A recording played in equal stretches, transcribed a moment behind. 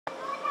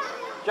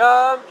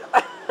Jump.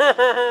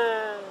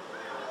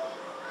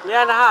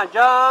 Liana, huh?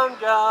 Jump,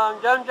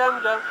 jump, jump,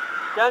 jump, jump.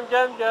 Jump,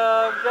 jump,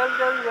 jump, jump,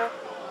 jump, jump.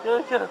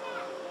 Jump, jump.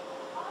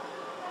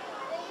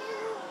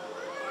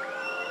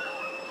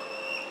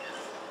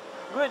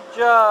 Good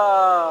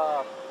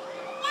job.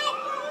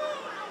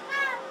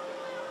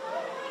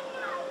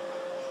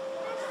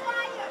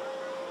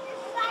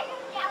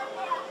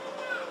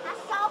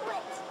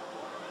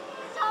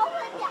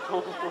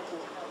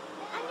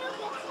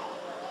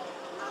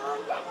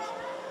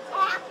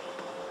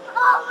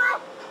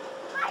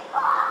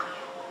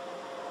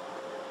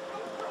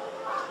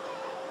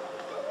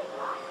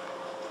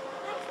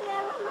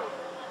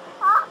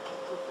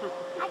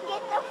 I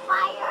get the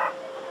fire.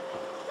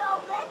 So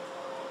let's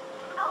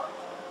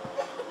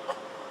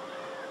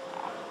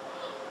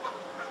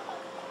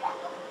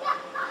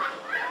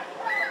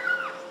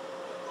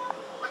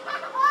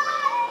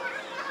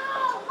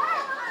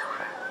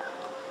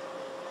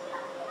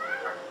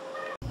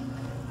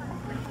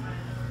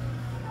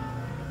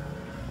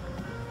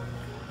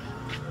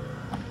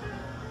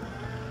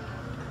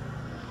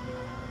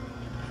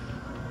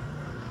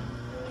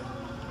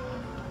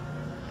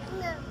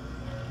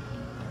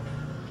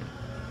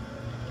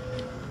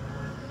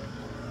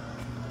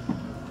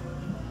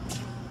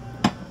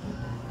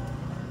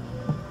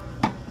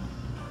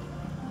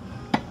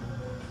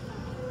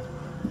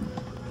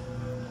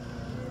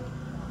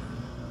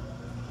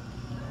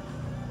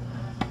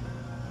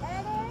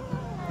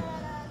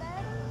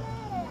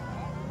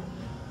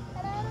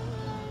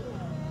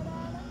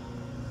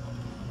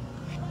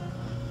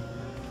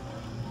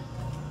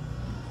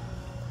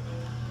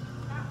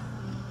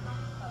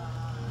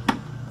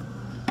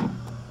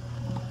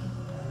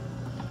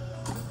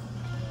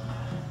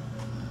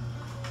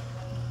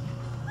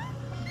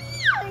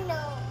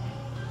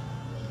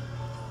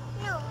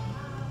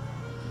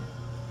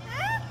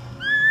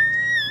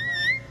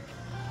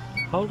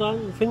Hold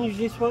on, finish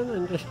this one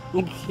and just.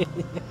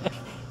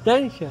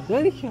 Danisha,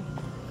 Danisha.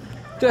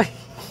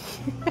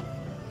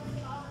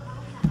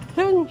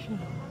 Danisha.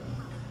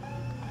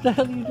 What the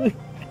hell are you doing?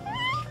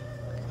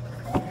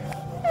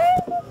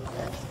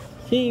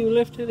 See, you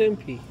left it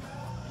empty.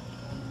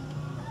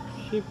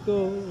 Sheep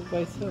go by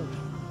itself.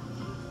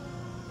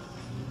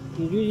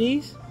 You do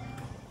these?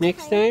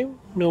 Next time?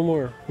 No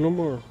more, no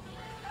more.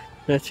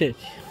 That's it.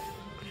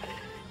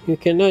 You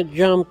cannot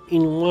jump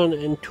in 1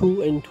 and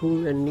 2 and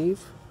 2 and leave.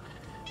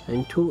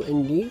 And 2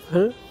 and leave,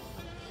 huh?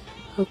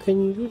 How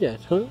can you do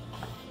that, huh?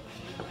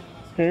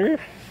 Huh?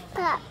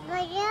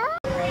 Liana.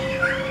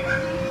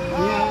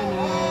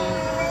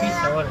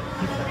 Pizza, what?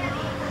 Pizza.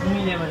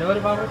 Liana, what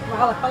about it?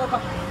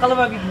 Hala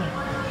bagi dulu.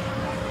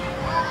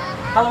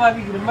 Hala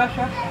bagi dulu,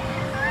 Masha.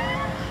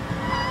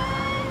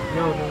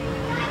 No.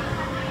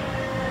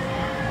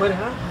 What,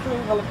 huh?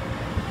 Hala.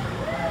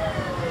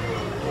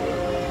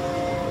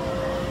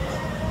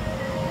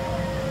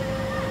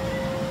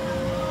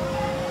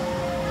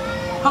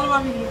 Hala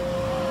bagi dulu.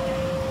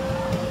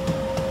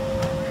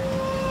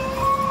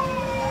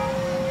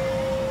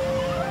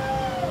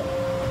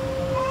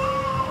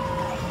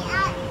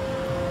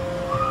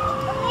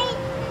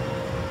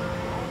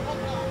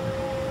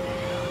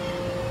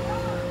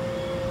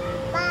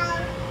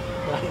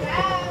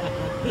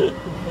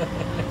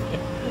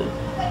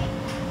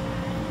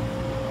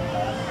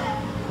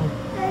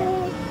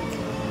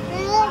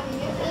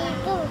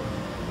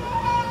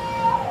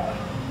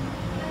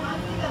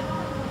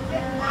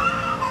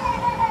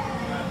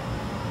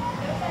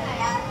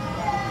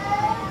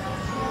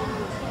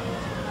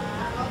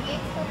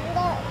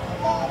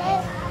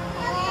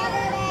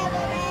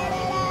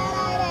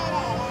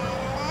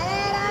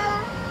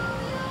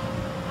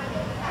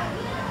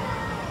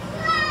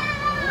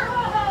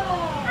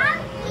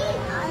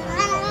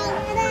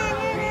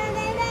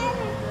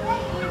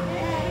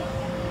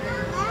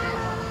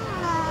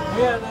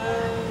 Liana.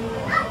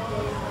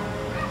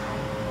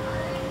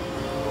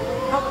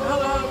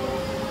 Hello.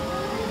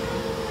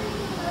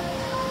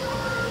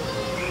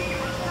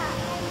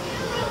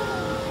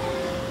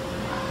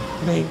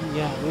 Baby,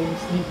 yeah, baby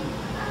sleeping.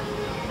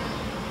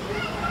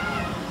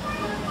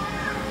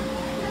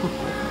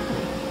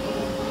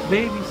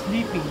 Baby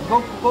sleeping.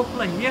 Go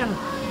play, Liana.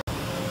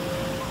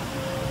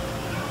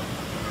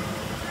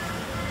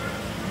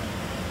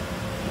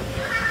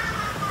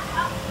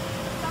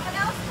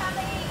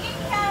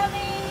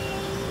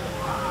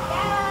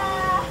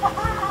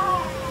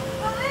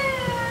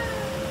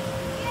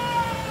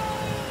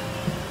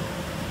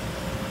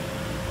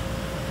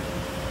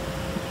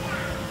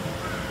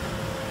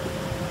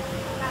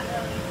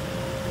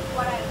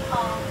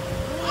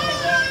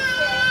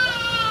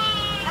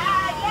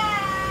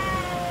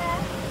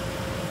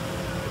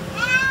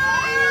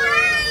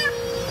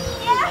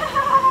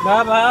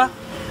 Baba.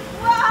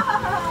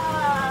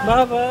 Wow.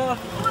 Baba. Wow.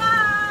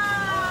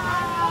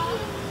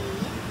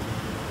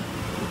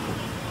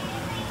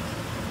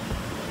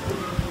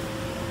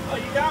 Oh,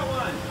 you got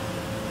one.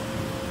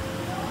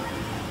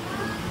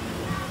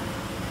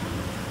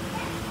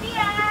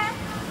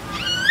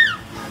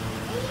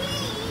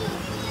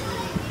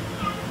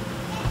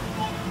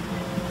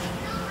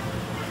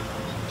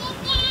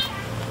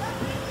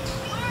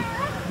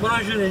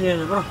 Bonjour,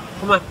 Liana, bro.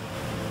 Come on.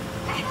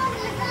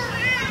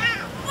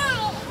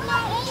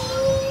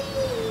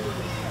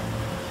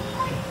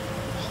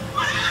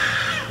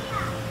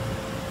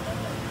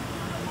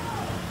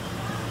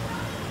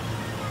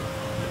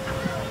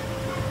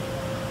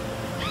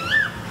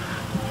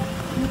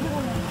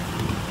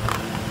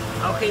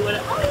 Okay,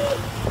 well,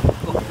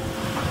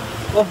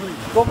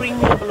 go bring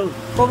me a balloon.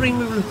 Go bring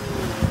me a balloon.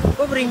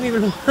 Go bring me a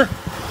balloon.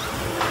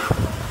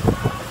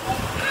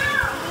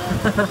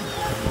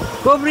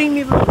 Go bring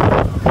me a balloon.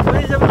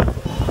 Where is the balloon?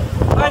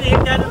 Oh, they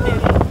have done it.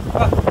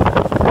 Oh,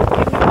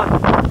 give me one.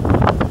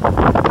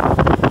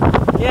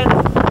 Yeah.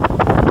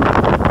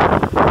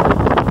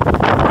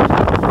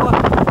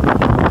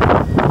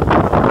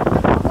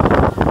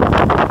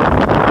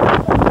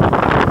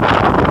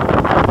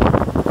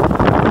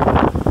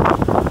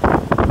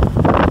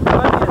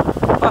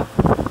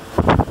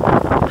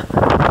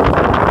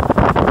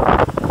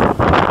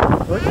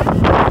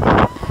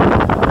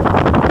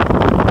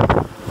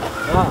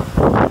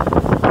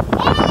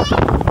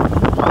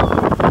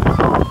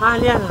 Ah,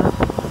 Liana.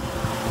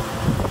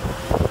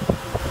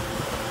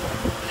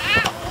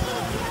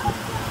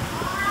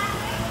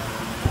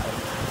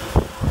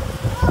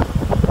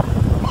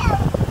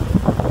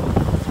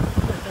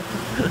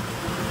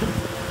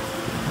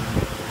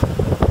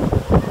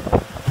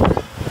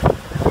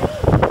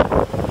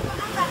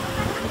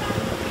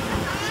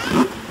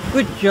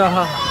 Good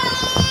job.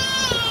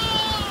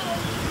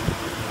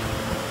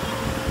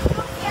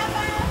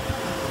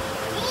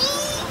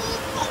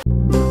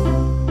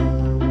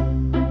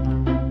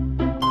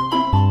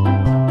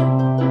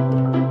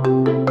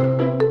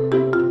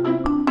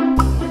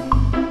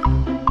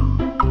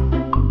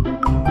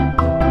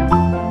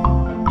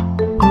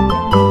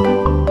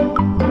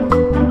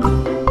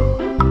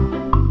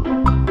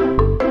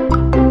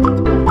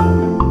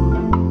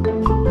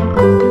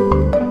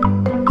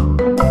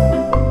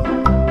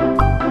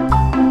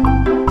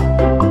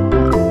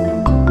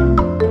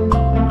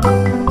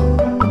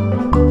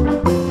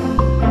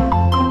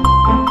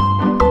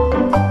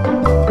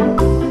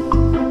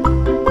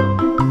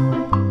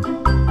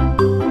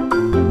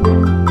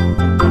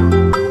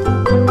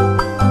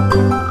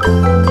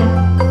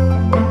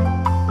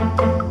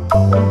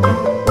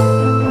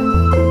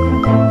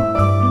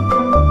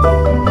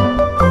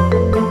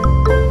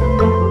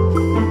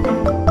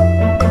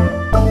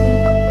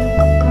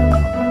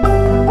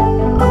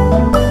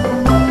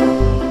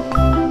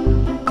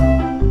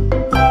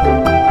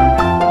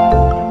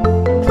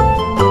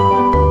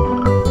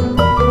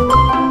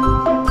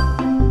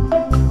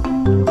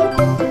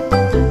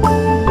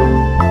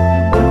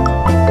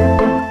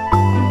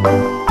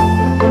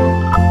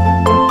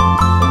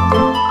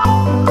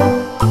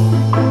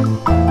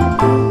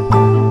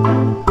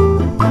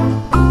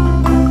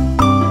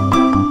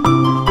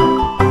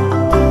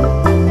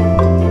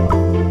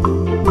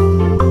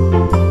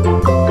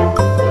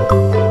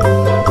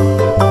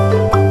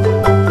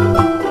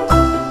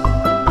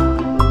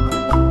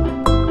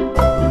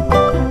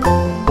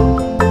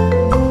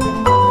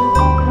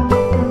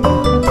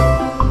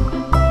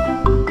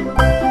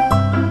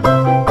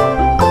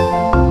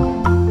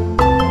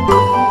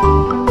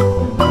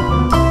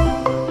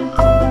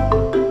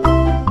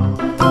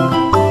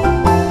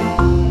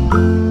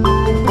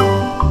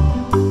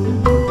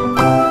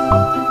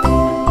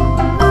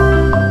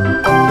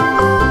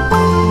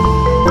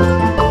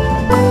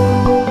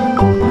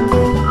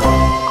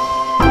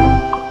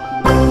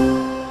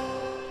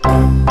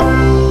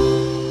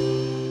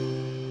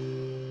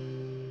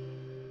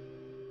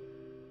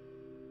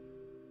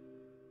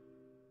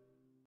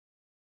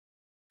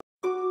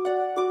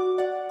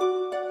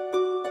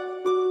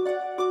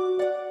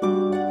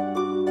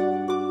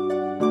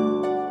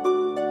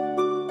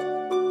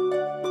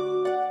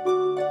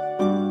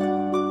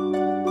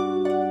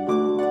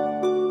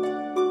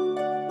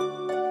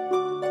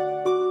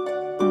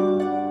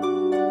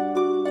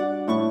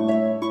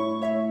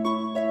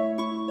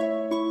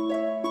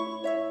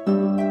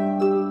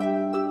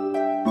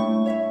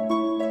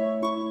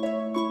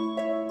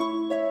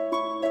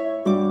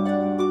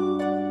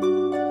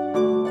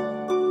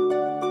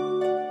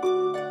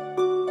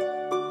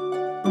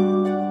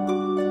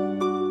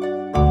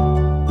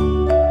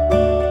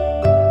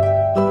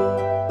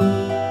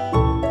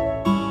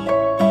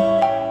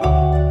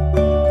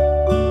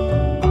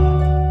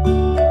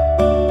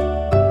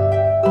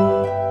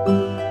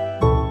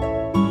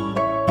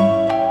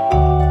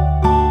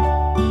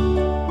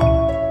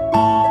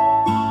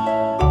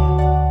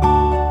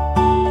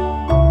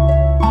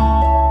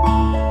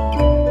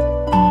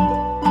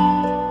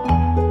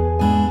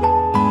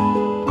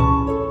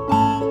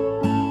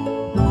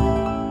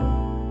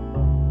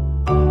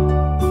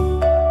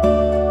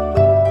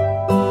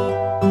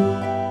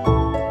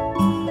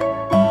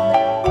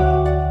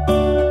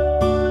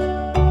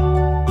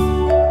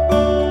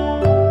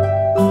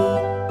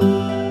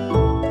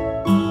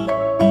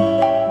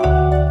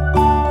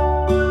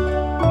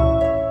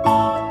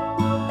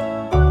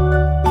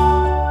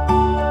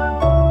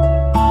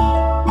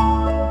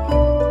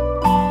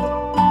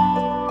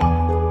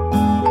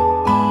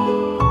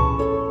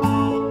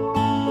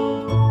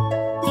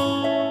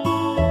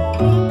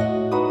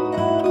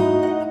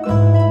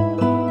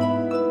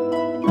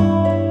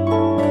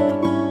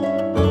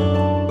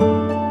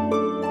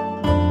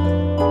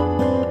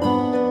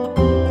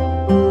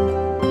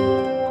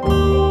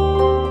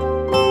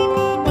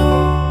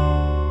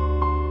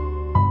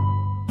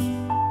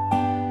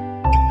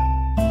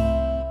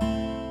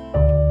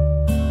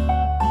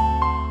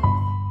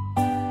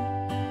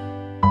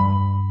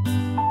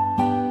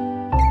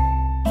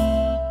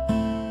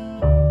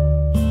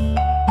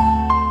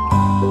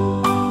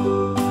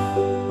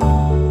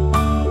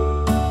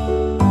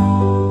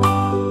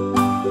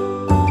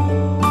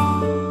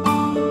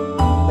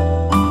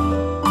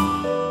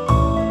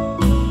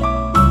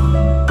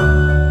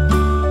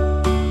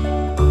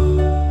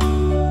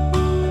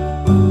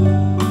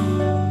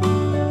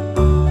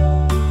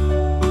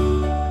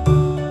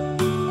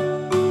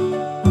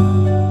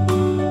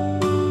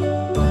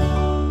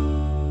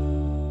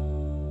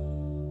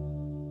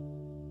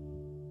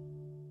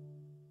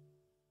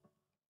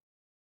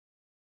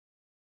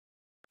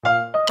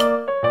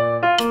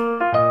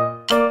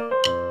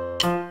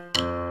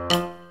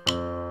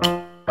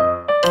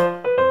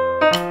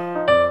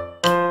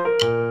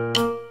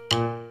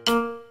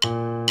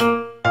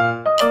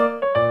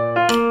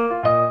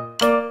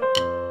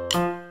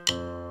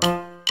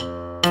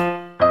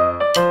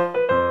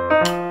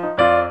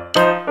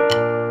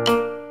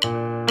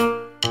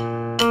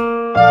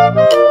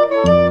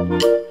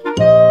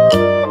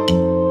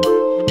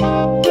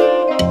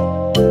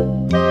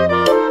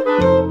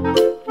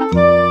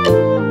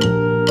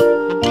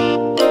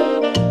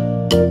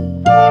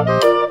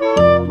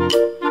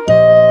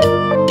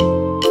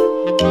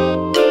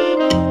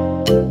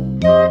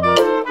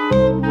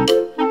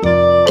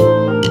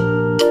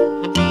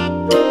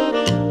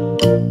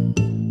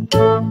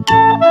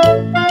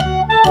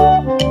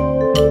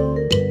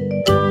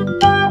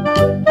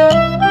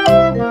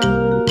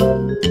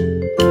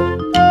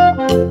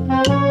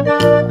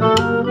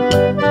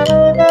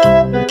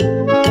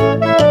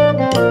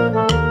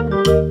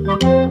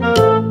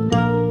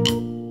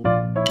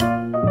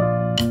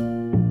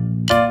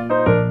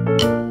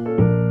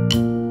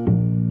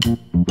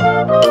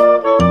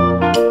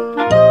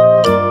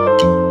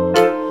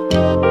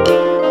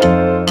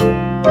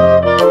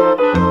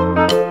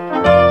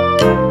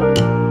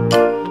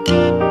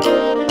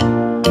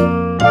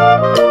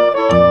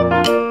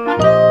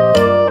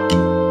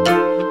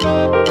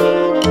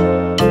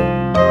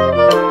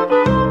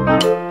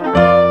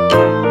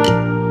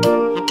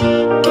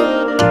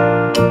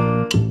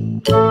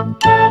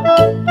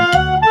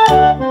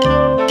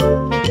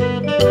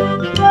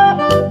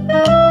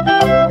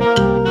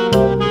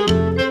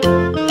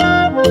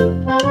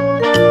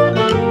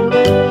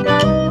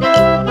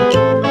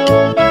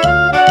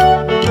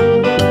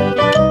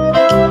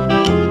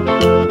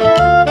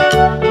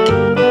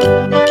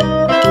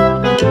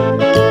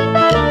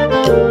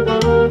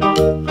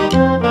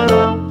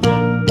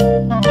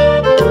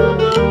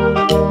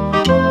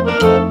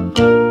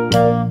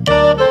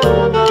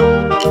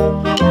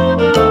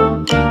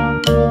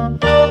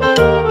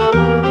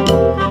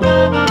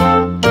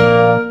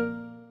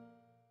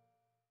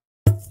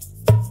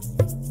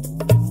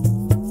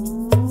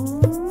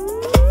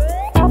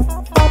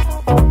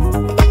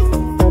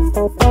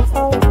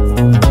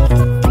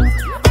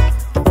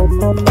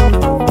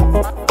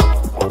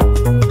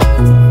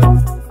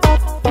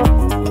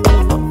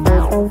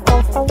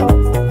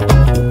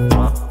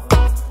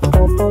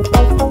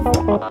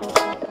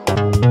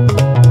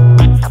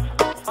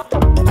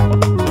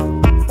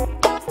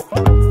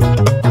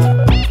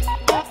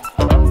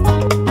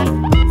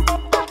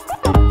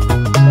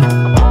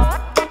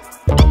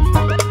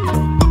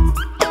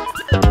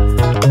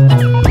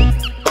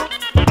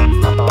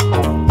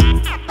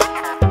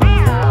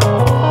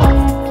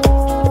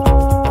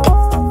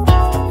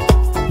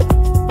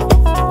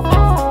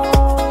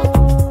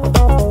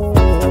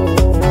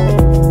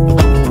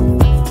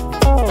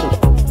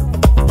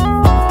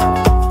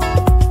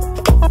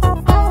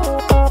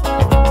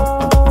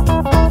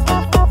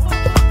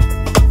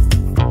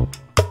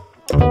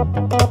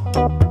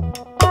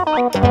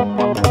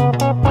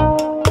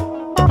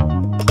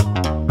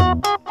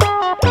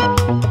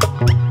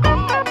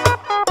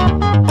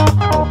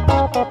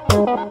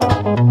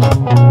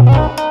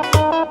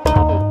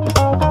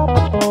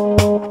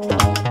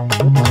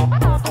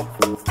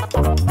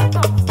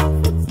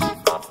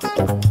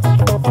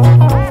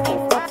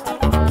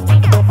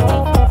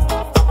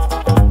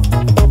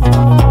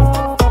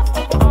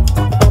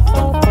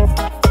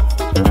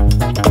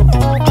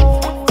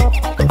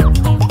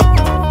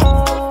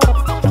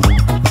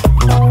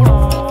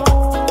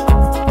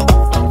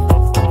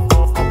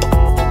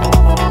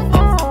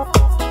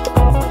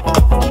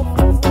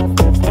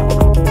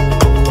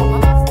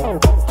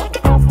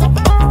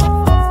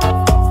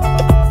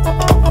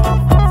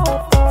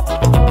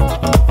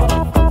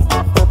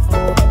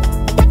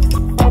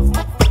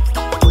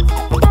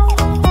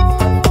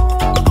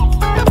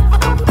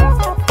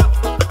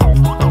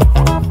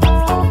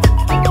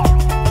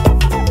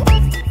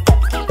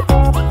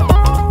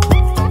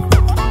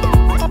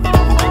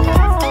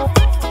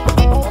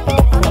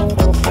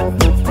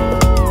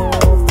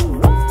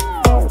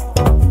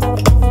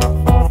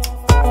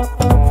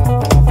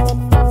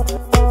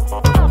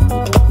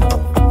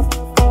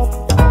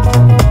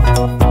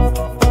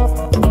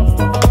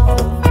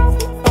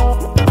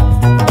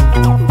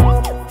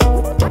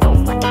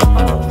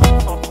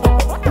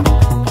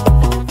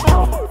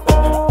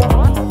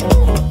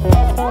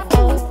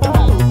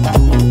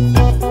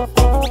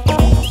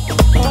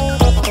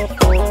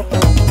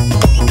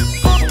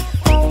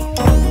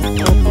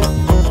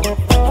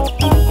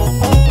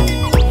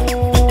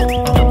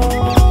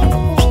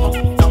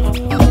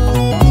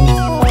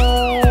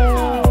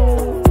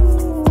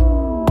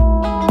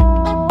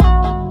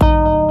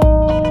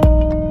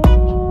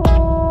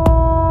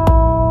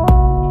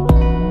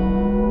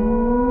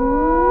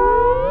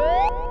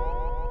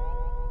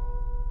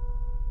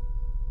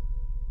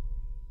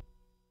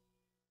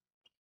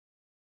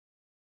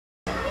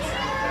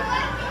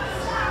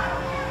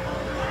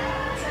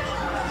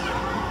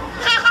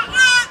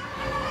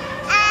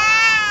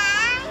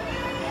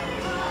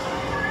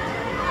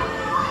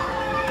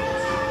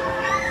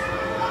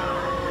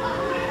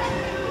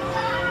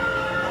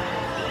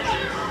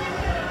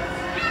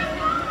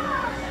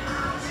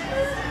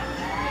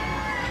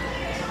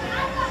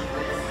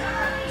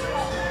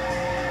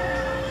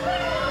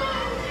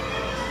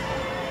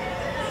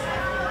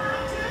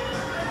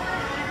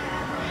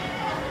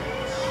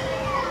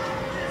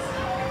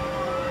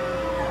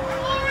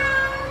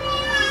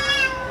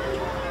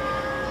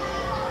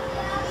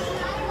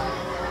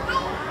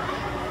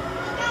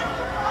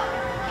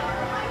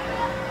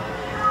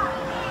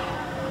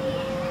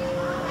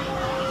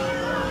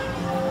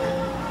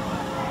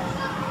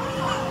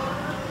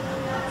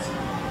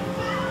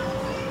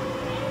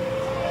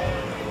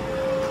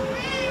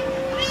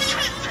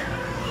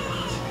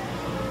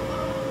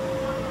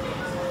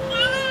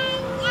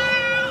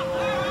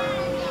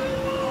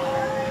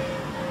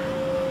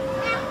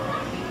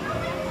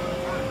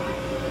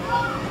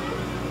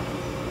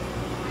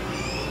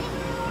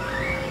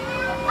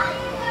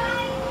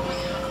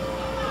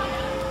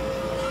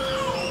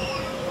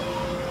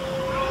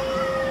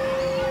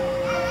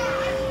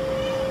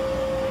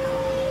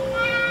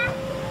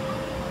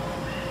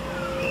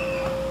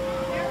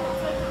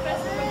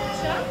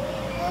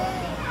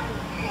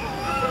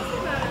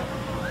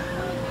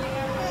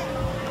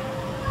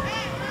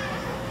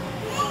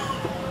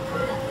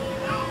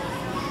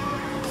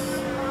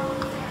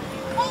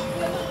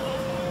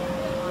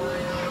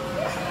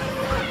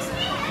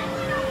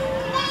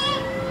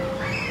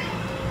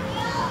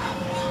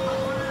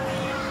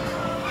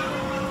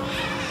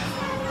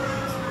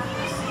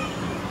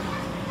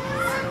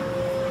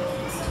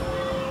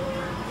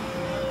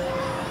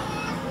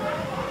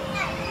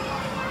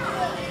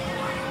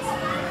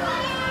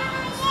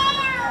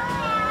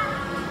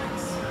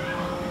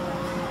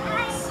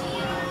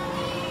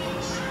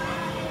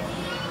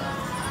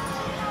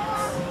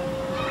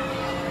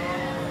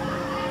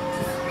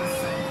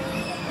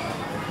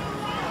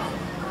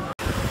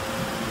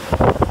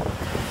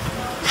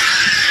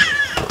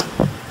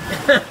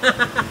 What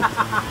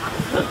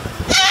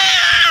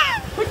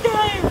the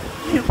hell?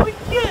 What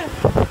the?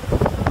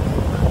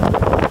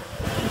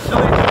 So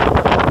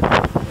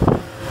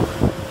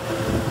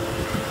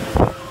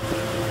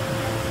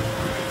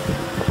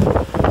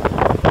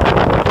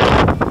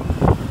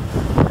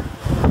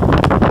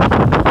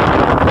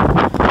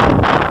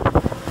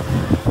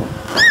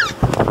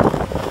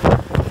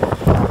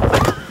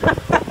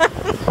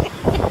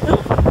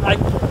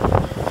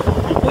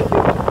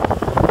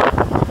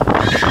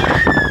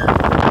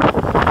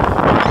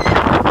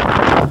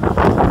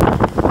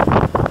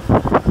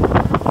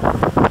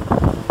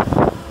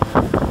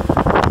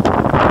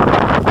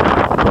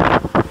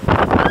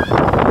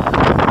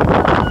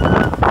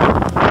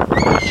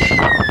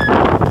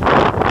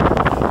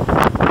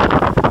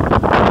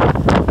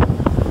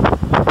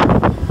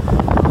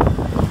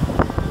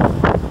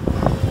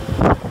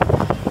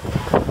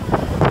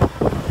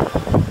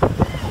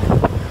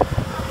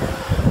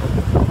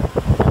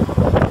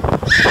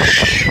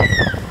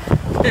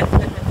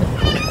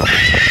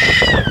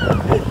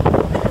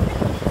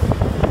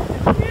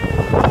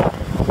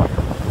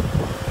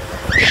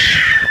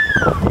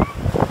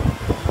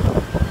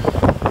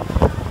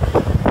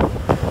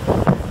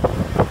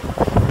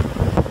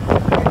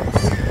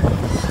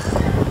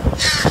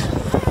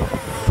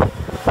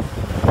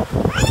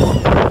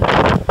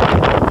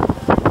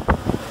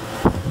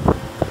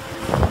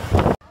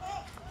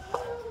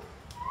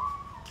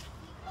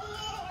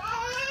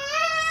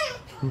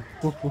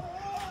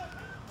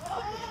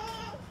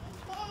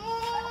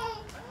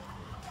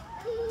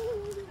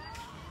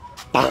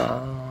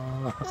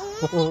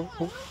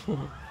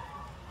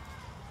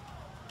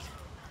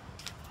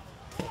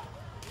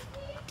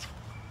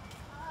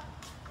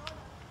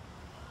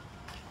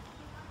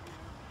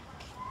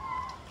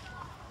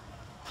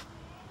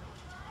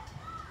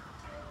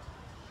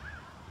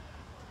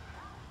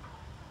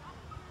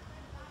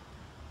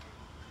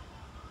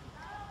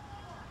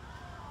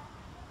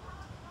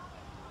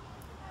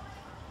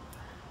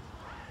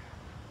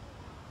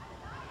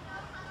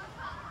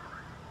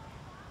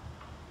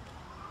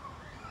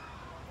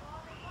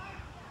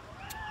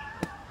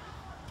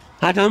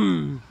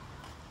Adam!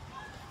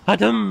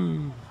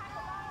 Adam!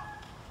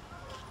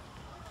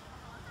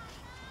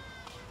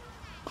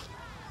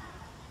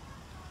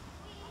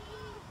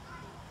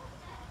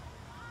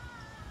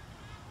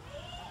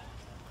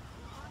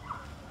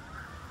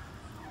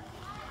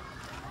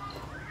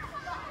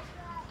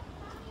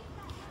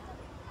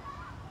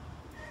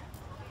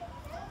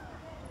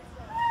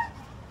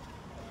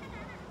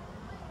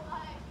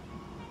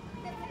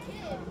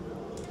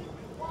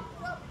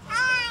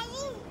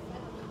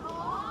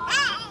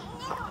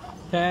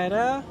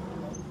 Tara?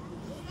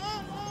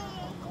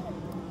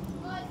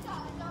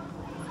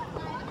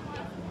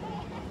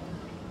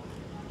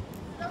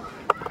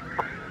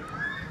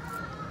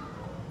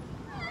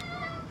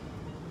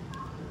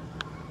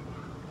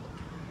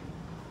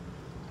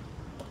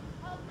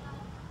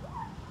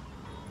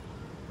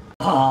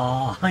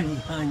 Oh,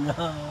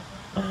 Liana.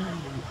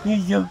 You're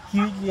so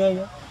cute,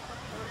 Liana.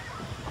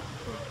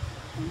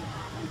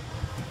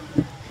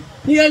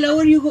 Liana,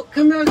 where do you go?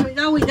 Come that way,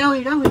 that way, that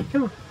way, that way.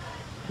 Come on.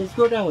 Let's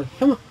go that way.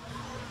 Come on.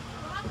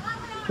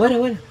 Where?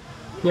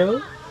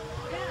 No?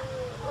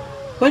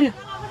 Where?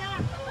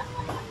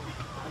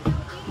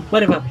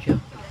 Where, Papa Show?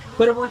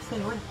 What's that?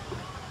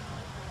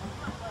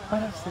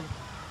 What's that?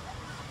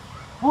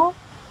 Oh?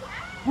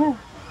 Oh.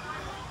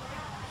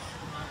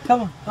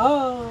 Come on.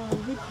 Oh,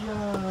 good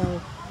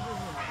job.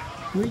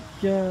 Good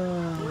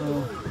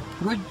job.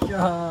 Good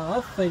job.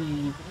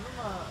 Offering.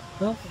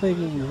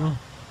 Offering.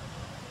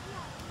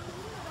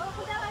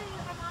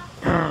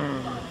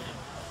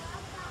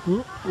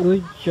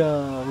 Good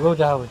job. Go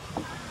that way.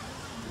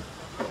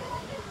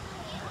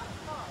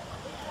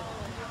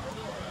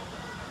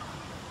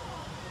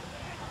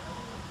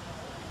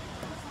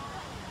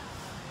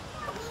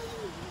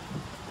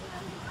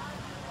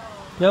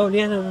 No,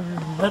 Liana,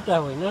 not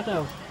that way, not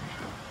that way.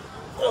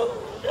 No.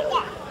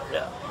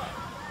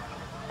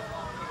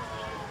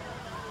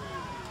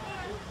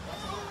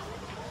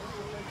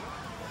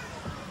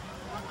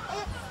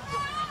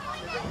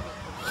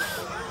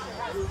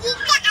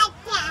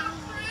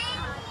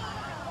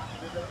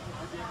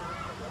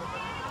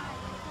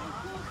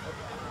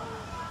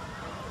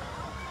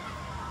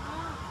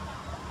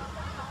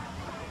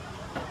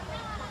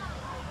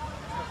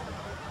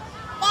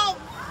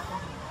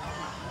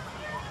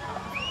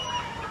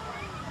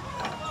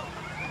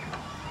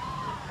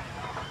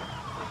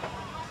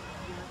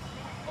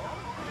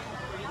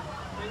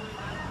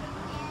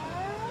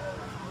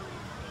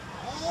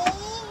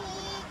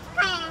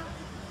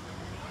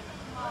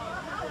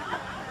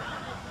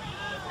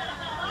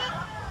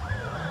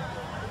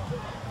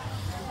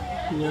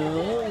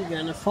 No, you're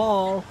gonna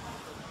fall.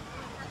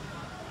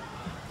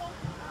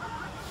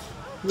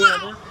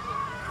 Yeah,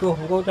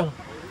 go down.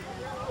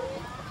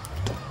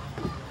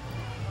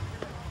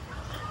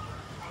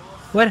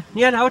 Where?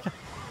 Liana, out.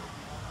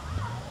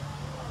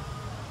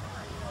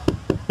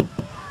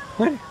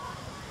 Where?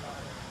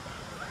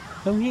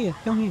 Come here.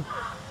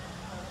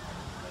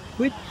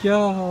 Good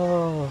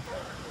job.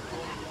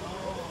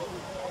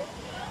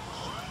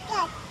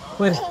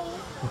 Wait.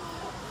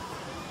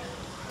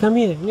 Come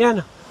here,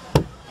 Liana.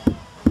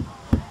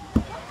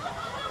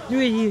 Do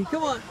it here.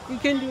 Come on. You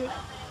can do it.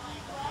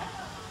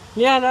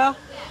 Liana.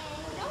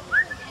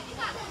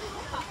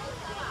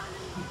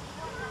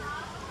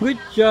 Good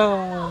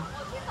job.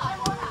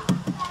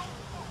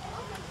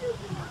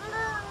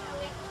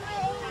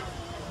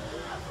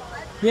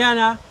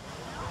 Liana.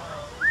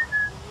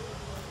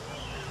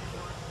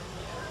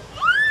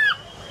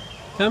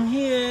 Come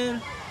here.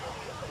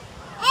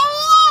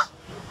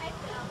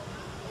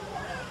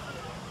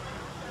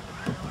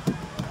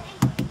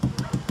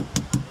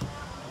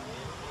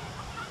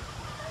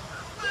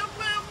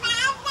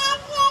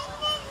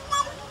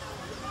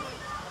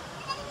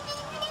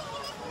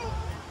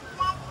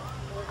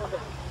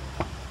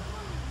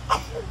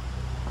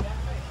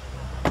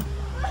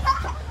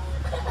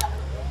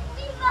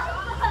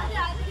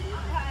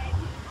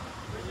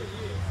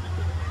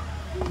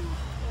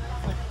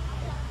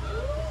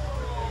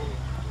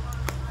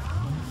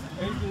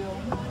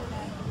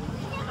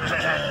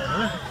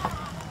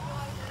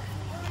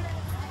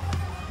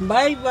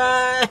 Bye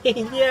bye,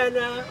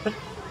 Liana.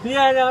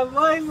 Liana,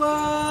 bye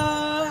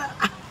bye.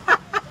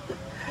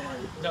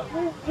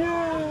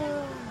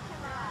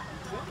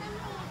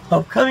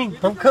 I'm coming.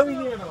 I'm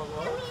coming.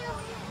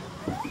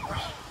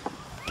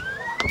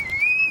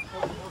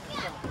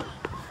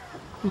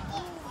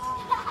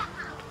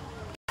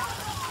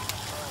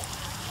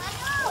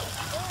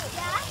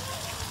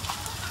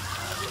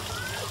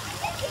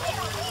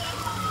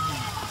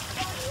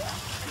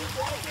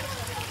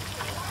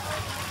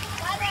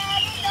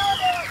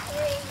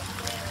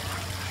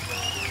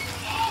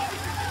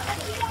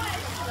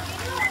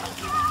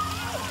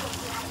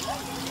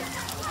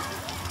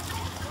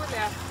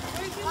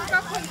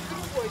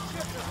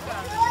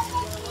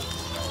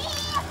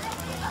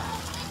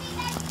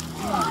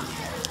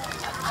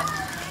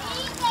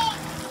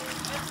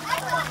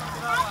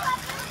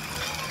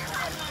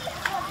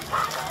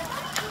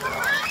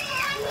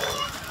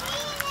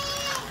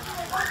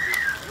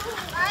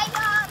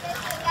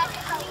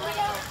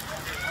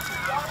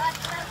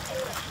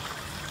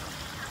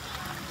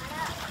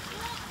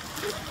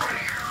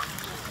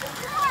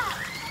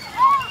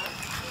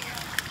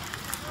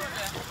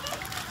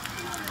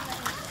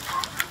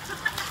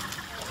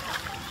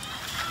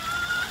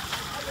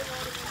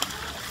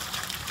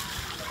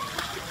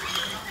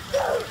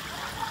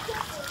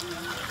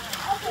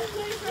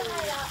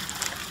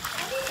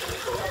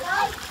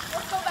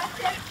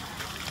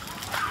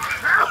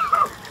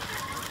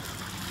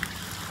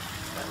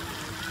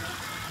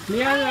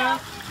 Liana.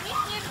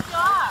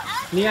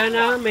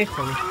 Liana, make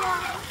for me.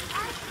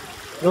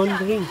 Don't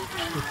drink.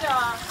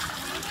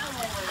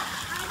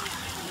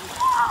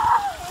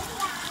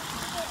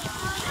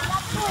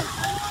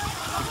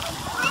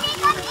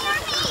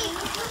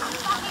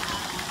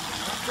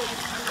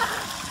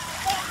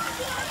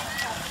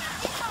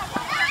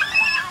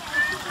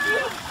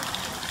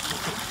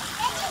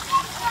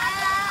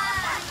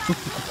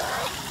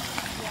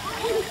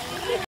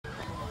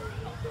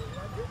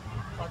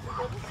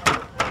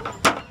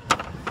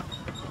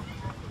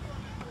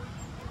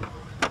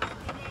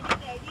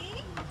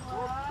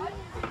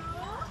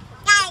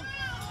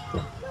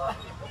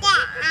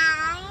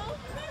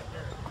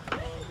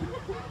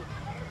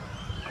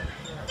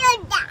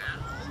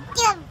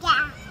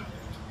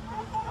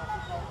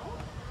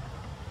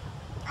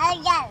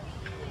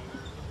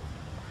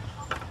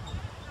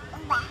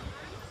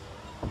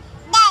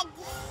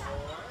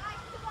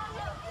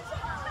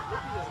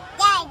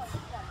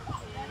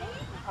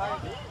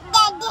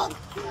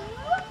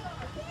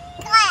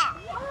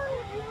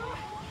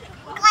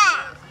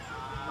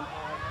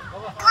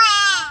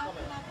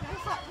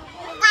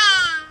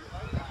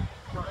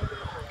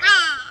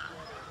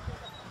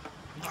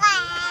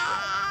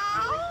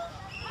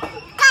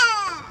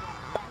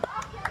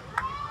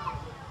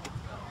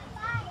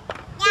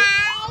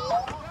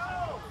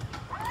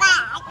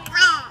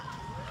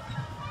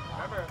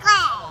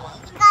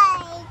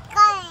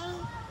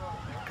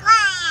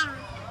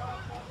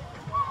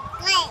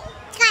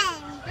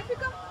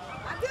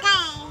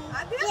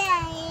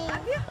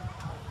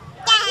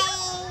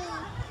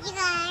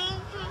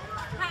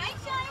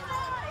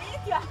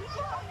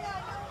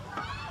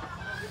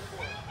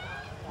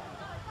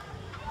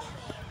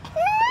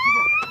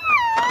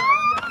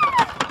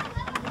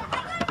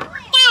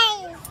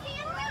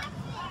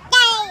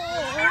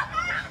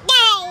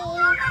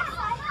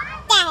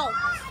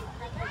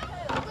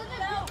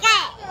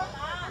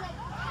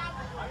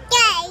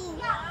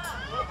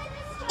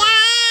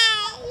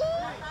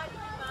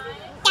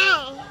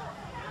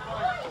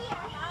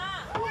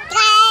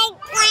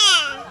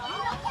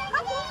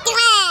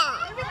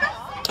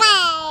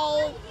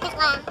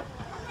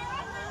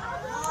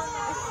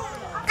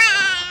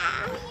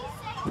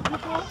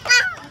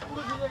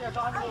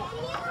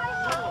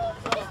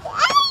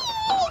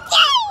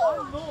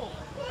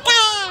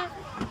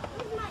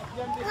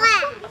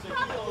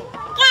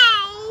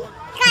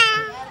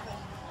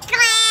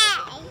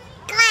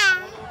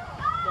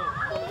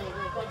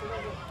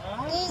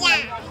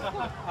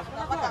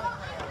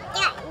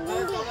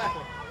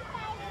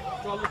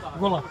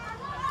 Gula.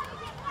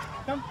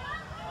 Come.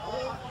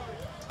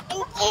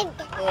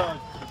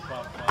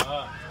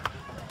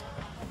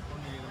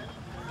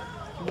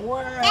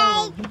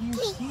 Wow, did you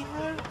see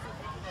her?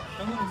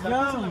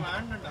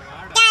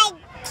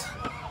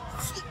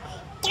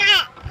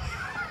 Jump.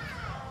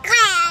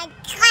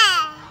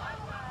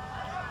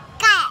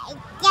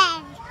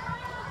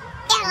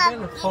 I'm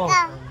gonna fall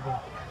from there.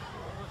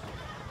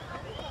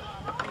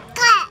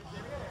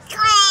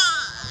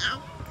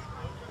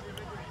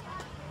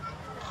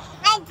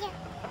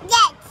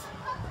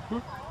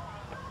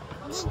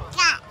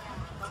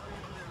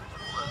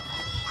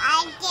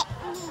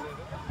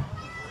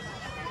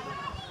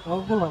 Oh,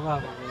 gula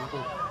bago.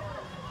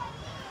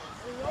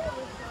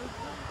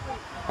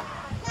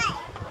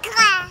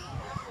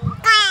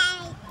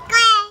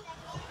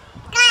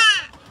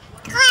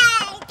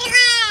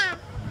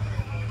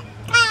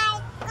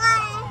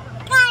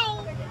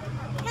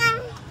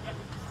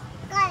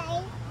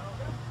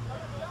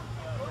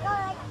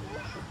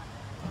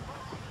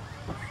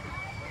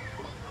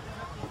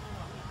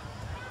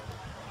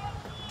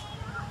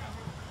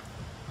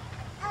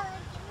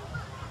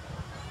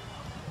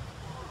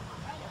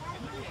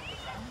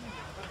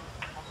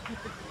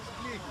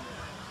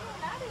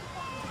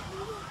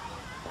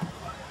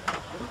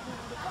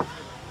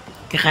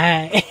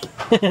 Kakain.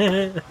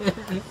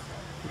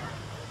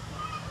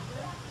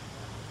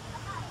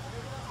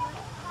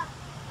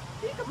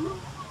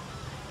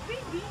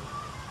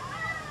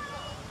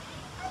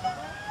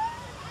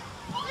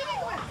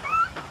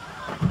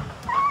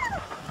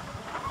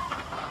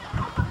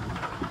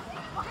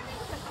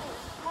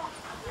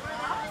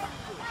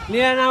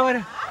 Liana, what?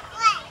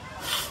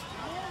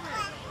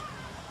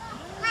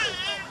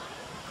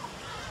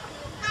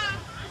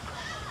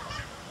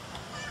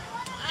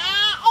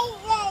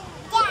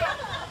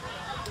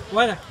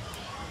 What?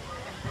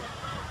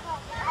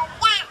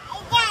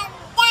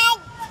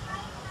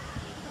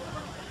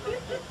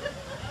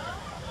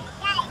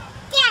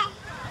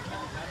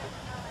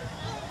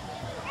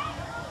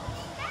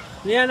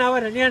 Liana,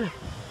 what? Liana.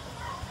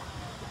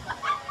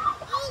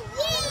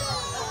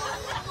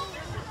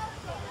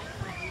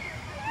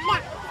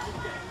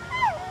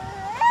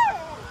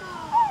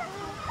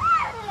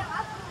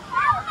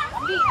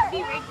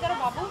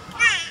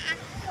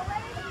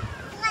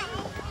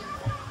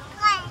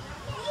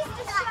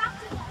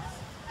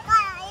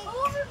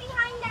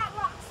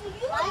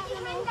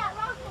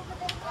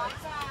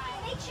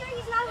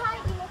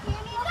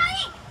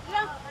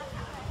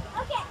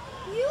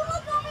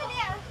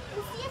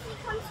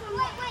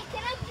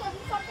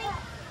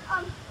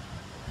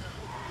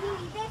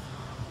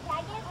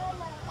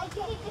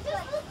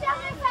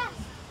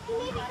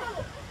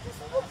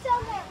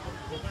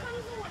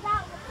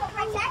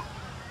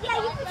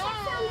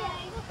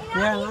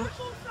 Yeah,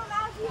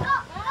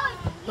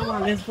 come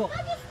on, let's go.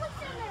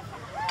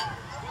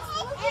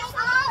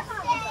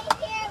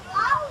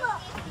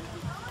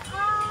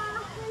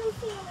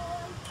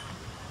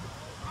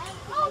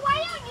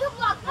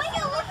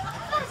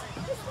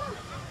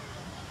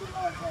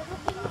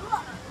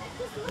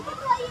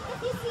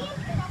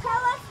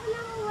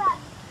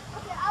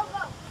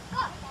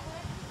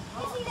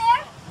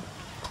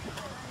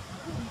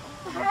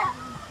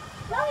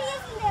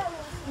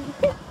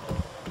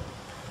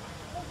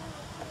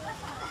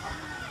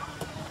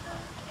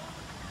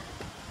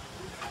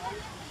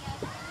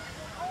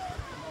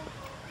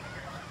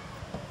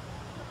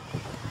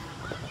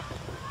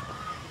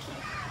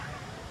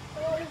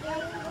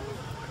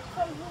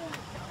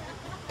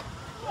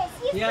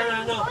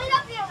 Yeah, no.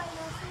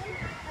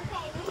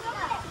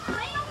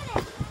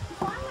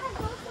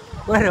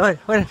 Where?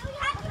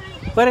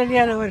 Where,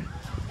 Liana, where?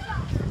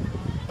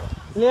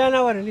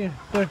 Liana, where, Liana,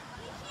 where?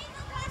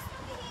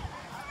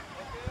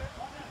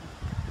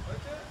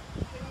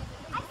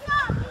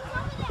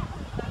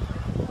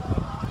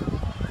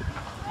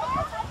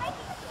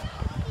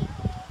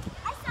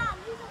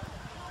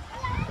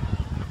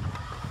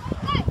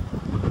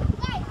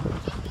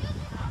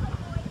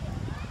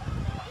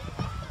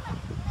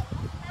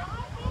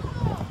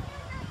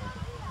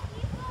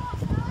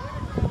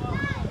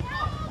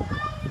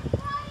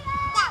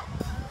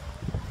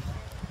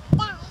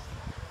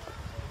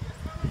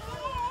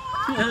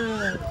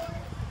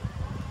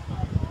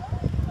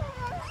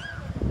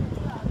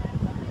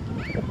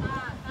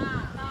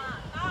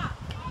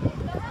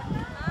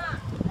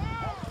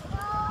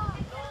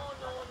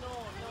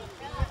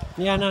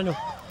 Liana, no.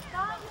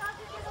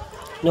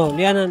 No,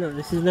 Liana, no.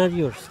 This is not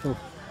yours. No.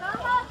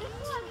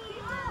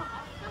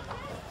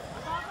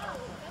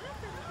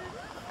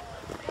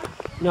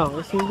 No,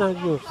 this is not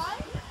yours.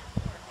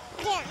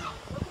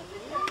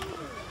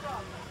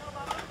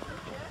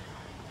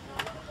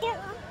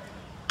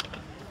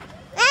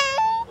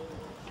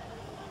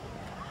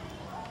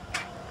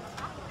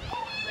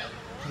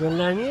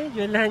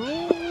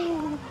 Jualannya.